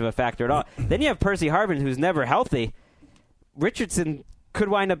be much of a factor at all. Then you have Percy Harvin, who's never healthy. Richardson could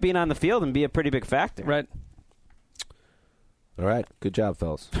wind up being on the field and be a pretty big factor. Right. All right. Good job,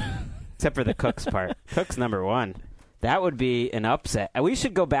 fellas. Except for the Cooks part. Cooks number 1. That would be an upset. We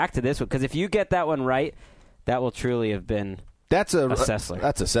should go back to this one, because if you get that one right, that will truly have been a Sessler.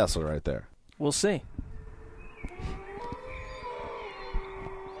 That's a Sessler right there. We'll see.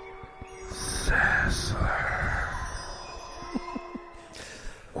 Sessler.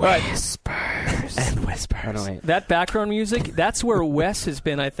 Whispers. And whispers. That background music, that's where Wes has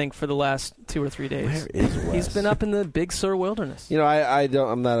been, I think, for the last 2 or 3 days. Where is Wes? He's been up in the Big Sur wilderness.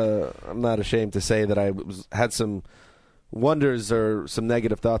 I'm not ashamed to say that I had some wonders or some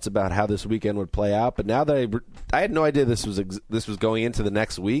negative thoughts about how this weekend would play out, but now that I had no idea this was going into the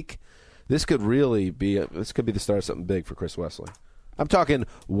next week, this could really be the start of something big for Chris Wesley. I'm talking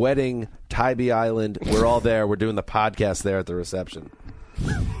wedding, Tybee Island. We're all there. We're doing the podcast there at the reception.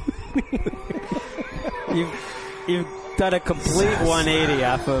 You've done a complete 180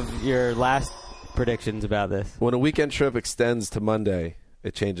 off of your last predictions about this. When a weekend trip extends to Monday,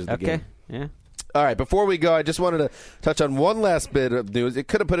 it changes the game. Okay, yeah. All right, before we go, I just wanted to touch on one last bit of news. It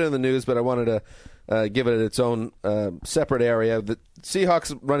could have put it in the news, but I wanted to give it its own separate area. The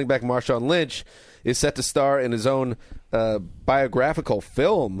Seahawks running back Marshawn Lynch is set to star in his own biographical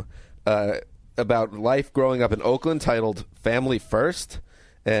film about life growing up in Oakland titled Family First.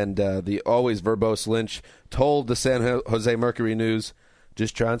 And the always verbose Lynch told the San Jose Mercury News,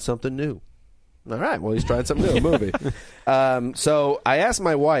 just trying something new. All right, well, he's trying something new, a movie. So I asked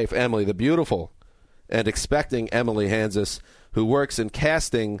my wife, Emily, the beautiful and expecting Emily Hansis, who works in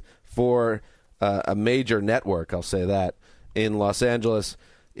casting for a major network, I'll say that, in Los Angeles,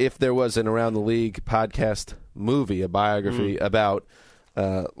 if there was an Around the League podcast movie, a biography about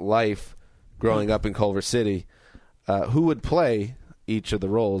life growing up in Culver City, who would play each of the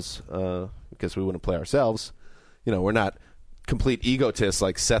roles, because we wouldn't play ourselves. You know, we're not complete egotists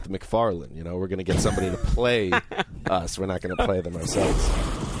like Seth MacFarlane. You know, we're going to get somebody to play us. We're not going to play them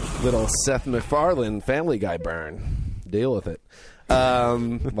ourselves. Little Seth MacFarlane Family Guy burn. Deal with it.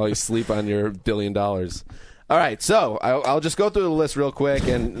 While you sleep on your $1 billion. All right, so I'll just go through the list real quick,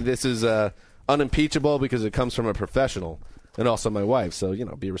 and this is unimpeachable because it comes from a professional and also my wife, so, you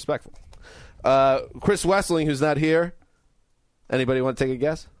know, be respectful. Chris Wessling, who's not here. Anybody want to take a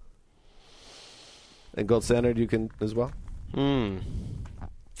guess? And Gold Standard, you can as well?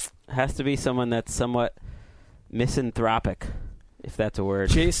 Has to be someone that's somewhat misanthropic, if that's a word.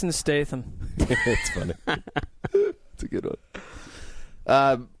 Jason Statham. It's funny. It's a good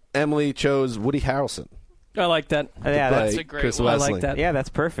one. Emily chose Woody Harrelson. I like that. Yeah, That's a great Chris one. I Wessling. like that. Yeah,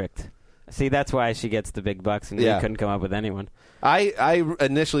 see, that's why she gets the big bucks, and Yeah. you couldn't come up with anyone. I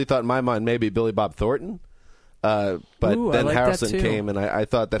initially thought in my mind maybe Billy Bob Thornton, but Ooh, I then like that Harrison too. came, and I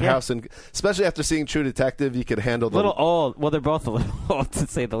thought that Yeah. Harrison, especially after seeing True Detective, you could handle A the little old. Well, they're both a little old, to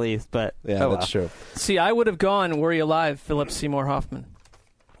say the least, but Yeah, oh that's well. true. See, I would have gone Were You Alive, Philip Seymour Hoffman.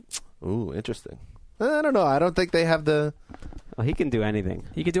 Ooh, interesting. I don't know. I don't think they have the. Well, he can do anything.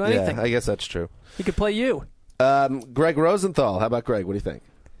 He could do anything. Yeah, I guess that's true. He could play you. Greg Rosenthal. How about Greg? What do you think?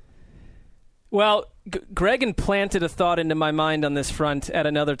 Well, Greg implanted a thought into my mind on this front at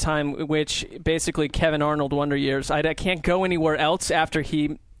another time, which basically Kevin Arnold Wonder Years. I can't go anywhere else after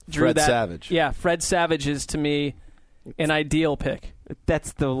he drew Fred that. Savage. Yeah, Fred Savage is, to me, an ideal pick.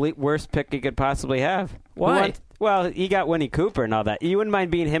 That's the worst pick you could possibly have. Why? Well, he got Winnie Cooper and all that. You wouldn't mind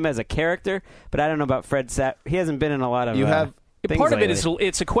being him as a character, but I don't know about Fred Savage. He hasn't been in a lot of You have things Part of it lately. is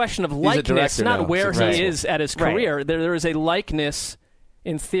it's a question of a likeness, director not now, where so he is at his Right. career. There is a likeness,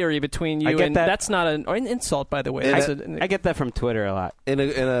 in theory, between I you, get and that. that's not an insult, by the way. And That's I get that from Twitter a lot. in a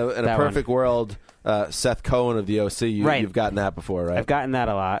That perfect world. Seth Cohen of the OC. Right. You've gotten that before, right? I've gotten that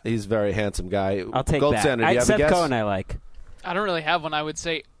a lot. He's a very handsome guy. I'll take Gold that. Standard. Do you have Seth a guess? Cohen I like. I don't really have one. I would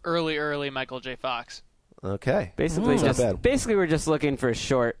say early Michael J. Fox. Okay. Basically, Not bad. we're just looking for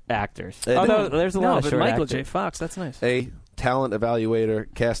short actors. No, Although there's a lot of but short Michael actors. J. Fox, that's nice. A talent evaluator,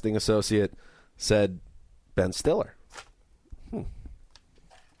 casting associate, said Ben Stiller.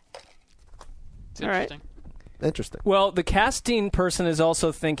 It's All right. interesting. Interesting. Well, the casting person is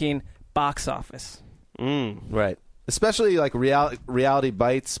also thinking box office. Right. Especially like reality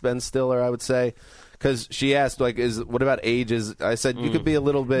bites, Ben Stiller, I would say. Because she asked, like, what about ages? I said, you could be a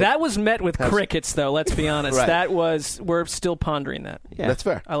little bit. That was met with crickets, though, let's be honest. Right. We're still pondering that. Yeah. That's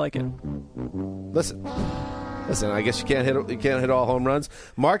fair. I like it. Listen, I guess you can't hit all home runs.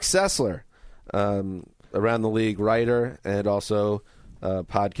 Mark Sessler, Around the League writer and also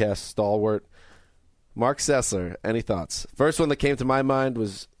podcast stalwart. Mark Sessler, any thoughts? First one that came to my mind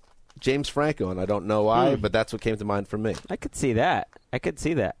was James Franco, and I don't know why, but that's what came to mind for me. I could see that.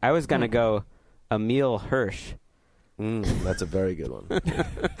 I was going to go Emil Hirsch. That's a very good one.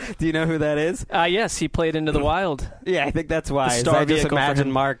 Do you know who that is? Yes, he played Into the Wild. Yeah, I think that's why. The is star I just vehicle for imagine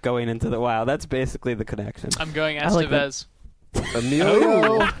him. Mark going into the wild. That's basically the connection. I'm going like that. Estevez.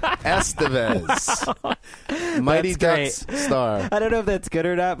 Emilio Estevez. Mighty That's Ducks star. I don't know if that's good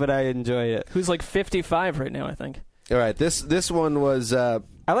or not, but I enjoy it. Who's like 55 right now, I think. All right, this one was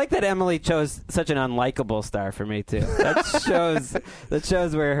I like that Emily chose such an unlikable star for me too. That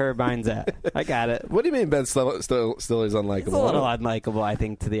shows where her mind's at. I got it. what do you mean Ben Stiller's It's a unlikable? little unlikable, I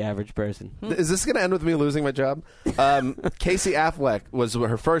think, to the average person. Is this going to end with me losing my job? Casey Affleck was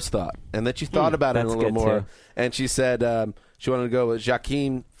her first thought, and then she thought about it a that's little good, more, too. and she said she wanted to go with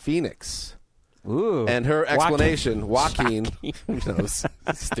Joaquin Phoenix. Ooh. And her explanation, Joaquin,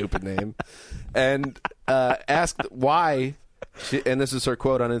 stupid name, and asked why. And this is her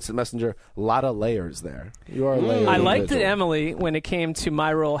quote on Instant Messenger: "A lot of layers there. You are a layered I liked that individual." Emily, when it came to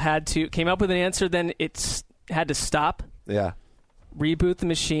my role, came up with an answer. Then had to stop, Yeah. reboot the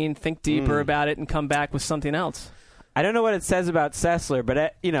machine, think deeper about it, and come back with something else. I don't know what it says about Sessler,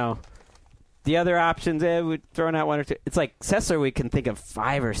 but the other options, we're throwing out one or two. It's like Sessler, we can think of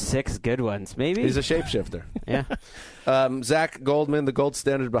 5 or 6 good ones, maybe. He's a shapeshifter. Yeah. Zach Goldman, the gold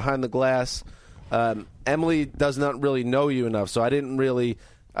standard behind the glass. Emily does not really know you enough, so I didn't really.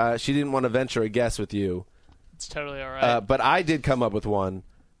 She didn't want to venture a guess with you. It's totally all right. But I did come up with one.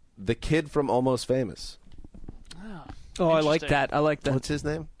 The kid from Almost Famous. Oh, I like Interesting. that. I like that. What's his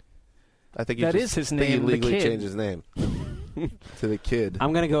name? I think That he is his I think he name, the legally kid. changed his name to the kid.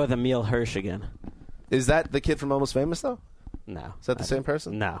 I'm going to go with Emil Hirsch again. Is that the kid from Almost Famous though? No. Is that the same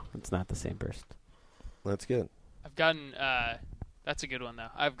person? No, it's not the same person. That's good. I've gotten that's a good one though.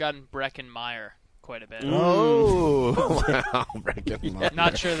 I've gotten Breckin Meyer quite a bit. Oh, wow. Breckin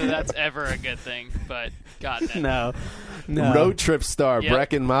Not sure that that's ever a good thing, but gotten it. No. Road trip star, Yep.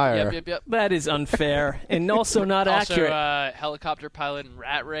 Breckin Meyer. Yep. That is unfair and also not Also, accurate. helicopter pilot in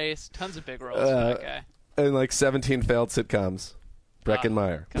Rat Race. Tons of big roles for that guy. And like 17 failed sitcoms. Breckin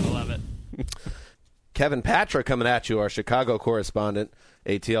Meyer. Gotta love it. Kevin Patra coming at you, our Chicago correspondent,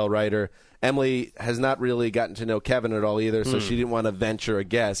 ATL writer. Emily has not really gotten to know Kevin at all either, so she didn't want to venture a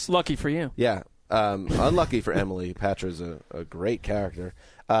guess. Lucky for you. Yeah. Unlucky for Emily. Patra's a great character.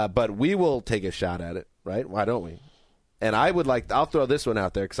 But we will take a shot at it, right? Why don't we? And I'll throw this one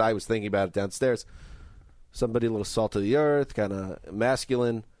out there because I was thinking about it downstairs. Somebody a little salt of the earth, kind of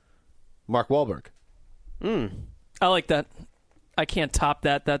masculine. Mark Wahlberg. I like that. I can't top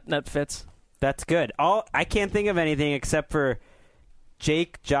that. That fits. That's good. I can't think of anything except for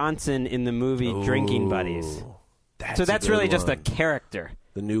Jake Johnson in the movie Drinking Buddies. So that's really just a character.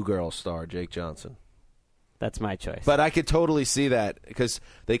 The New Girl star, Jake Johnson. That's my choice. But I could totally see that because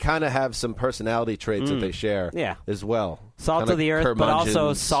they kind of have some personality traits that they share as well. Salt Kinda of the earth, but also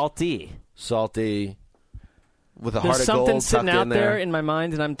curmudgeons, salty. Salty, with a There's heart of something gold sitting tucked out in there. in my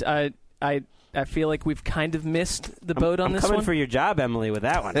mind, and I feel like we've kind of missed the boat on I'm this coming one. for your job, Emily, with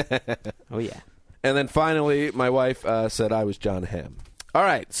that one. Oh, yeah. And then finally, my wife said I was John Hamm. All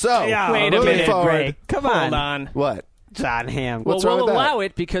right, so Wait a moving minute, forward. Greg. Come Hold on. What? John Hamm. What's well, wrong we'll with that? allow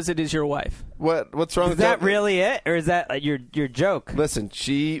it because it is your wife. What's wrong Is with that really it? Or is that your joke? Listen,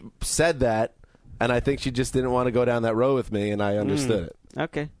 she said that, and I think she just didn't want to go down that road with me, and I understood it.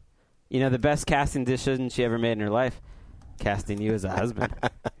 Okay. You know, the best casting decision she ever made in her life, casting you as a husband.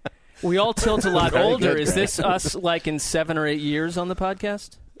 We all tilt a lot Very older. good, Is Greg. this us like in 7 or 8 years on the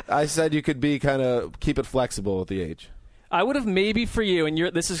podcast? I said you could be keep it flexible with the age. I would have maybe for you, and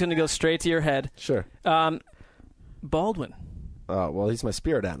this is going to go straight to your head. Sure. Baldwin. Oh, well, he's my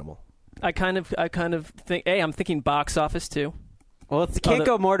spirit animal. I kind of think. Hey, I'm thinking box office too. Well, it can't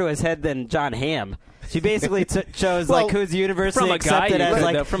go more to his head than John Hamm. She basically chose Well, who's universally from a guy accepted you as could,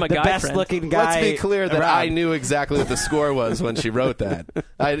 like though, from a the guy best friend. looking guy. Let's be clear that around. I knew exactly what the score was when she wrote that.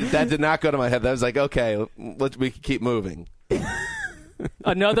 That did not go to my head. That was like, okay, we can keep moving.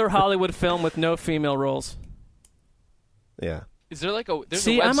 Another Hollywood film with no female roles. Yeah. Is there like there's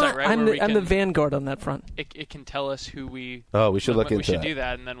See, a website, right? I'm where the vanguard on that front. it can tell us who we. Oh, we should look we into should that. do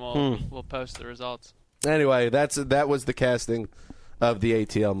that, and then we'll post the results. Anyway, that was the casting of the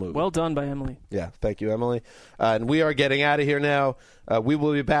ATL movie. Well done by Emily. Yeah, thank you, Emily. And we are getting out of here now. We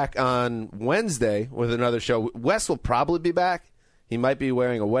will be back on Wednesday with another show. Wes will probably be back. He might be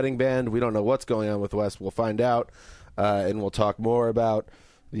wearing a wedding band. We don't know what's going on with Wes. We'll find out, and we'll talk more about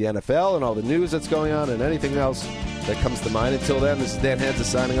the NFL and all the news that's going on and anything else that comes to mind. Until then, this is Dan Hansa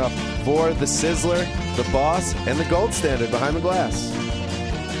signing off for the Sizzler, the Boss, and the Gold Standard behind the glass.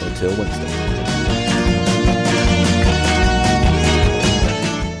 Until Wednesday.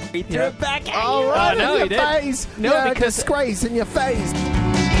 He threw it back at All you. right, no, in he your did. face. No, You're a because- disgrace in your face.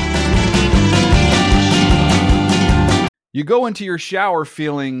 You go into your shower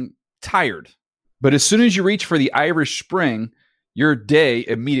feeling tired, but as soon as you reach for the Irish Spring, your day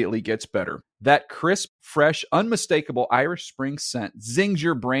immediately gets better. That crisp, fresh, unmistakable Irish Spring scent zings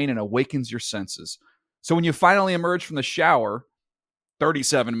your brain and awakens your senses. So when you finally emerge from the shower,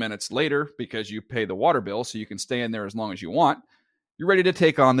 37 minutes later, because you pay the water bill so you can stay in there as long as you want, you're ready to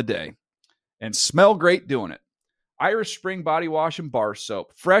take on the day and smell great doing it. Irish Spring Body Wash and Bar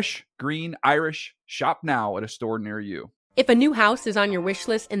Soap. Fresh, green, Irish. Shop now at a store near you. If a new house is on your wish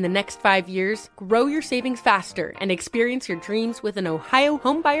list in the next 5 years, grow your savings faster and experience your dreams with an Ohio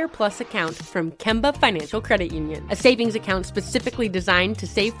Homebuyer Plus account from Kemba Financial Credit Union. A savings account specifically designed to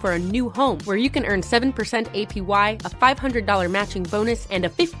save for a new home where you can earn 7% APY, a $500 matching bonus, and a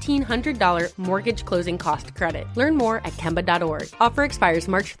 $1,500 mortgage closing cost credit. Learn more at Kemba.org. Offer expires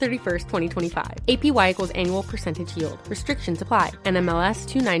March 31st, 2025. APY equals annual percentage yield. Restrictions apply. NMLS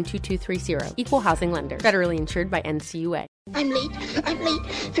 292230. Equal housing lender. Federally insured by NCUA. I'm late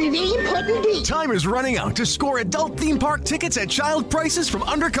for a very important date. Time is running out to score adult theme park tickets at child prices from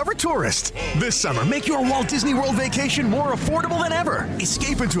Undercover Tourist. This summer, make your Walt Disney World vacation more affordable than ever.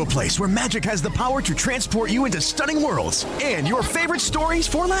 Escape into a place where magic has the power to transport you into stunning worlds and your favorite stories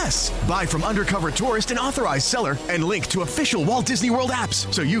for less. Buy from Undercover Tourist, an authorized seller, and link to official Walt Disney World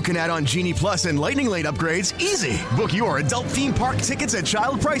apps so you can add on Genie Plus and Lightning Lane upgrades easy. Book your adult theme park tickets at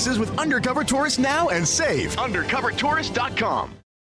child prices with Undercover Tourist now and save. UndercoverTourist.com.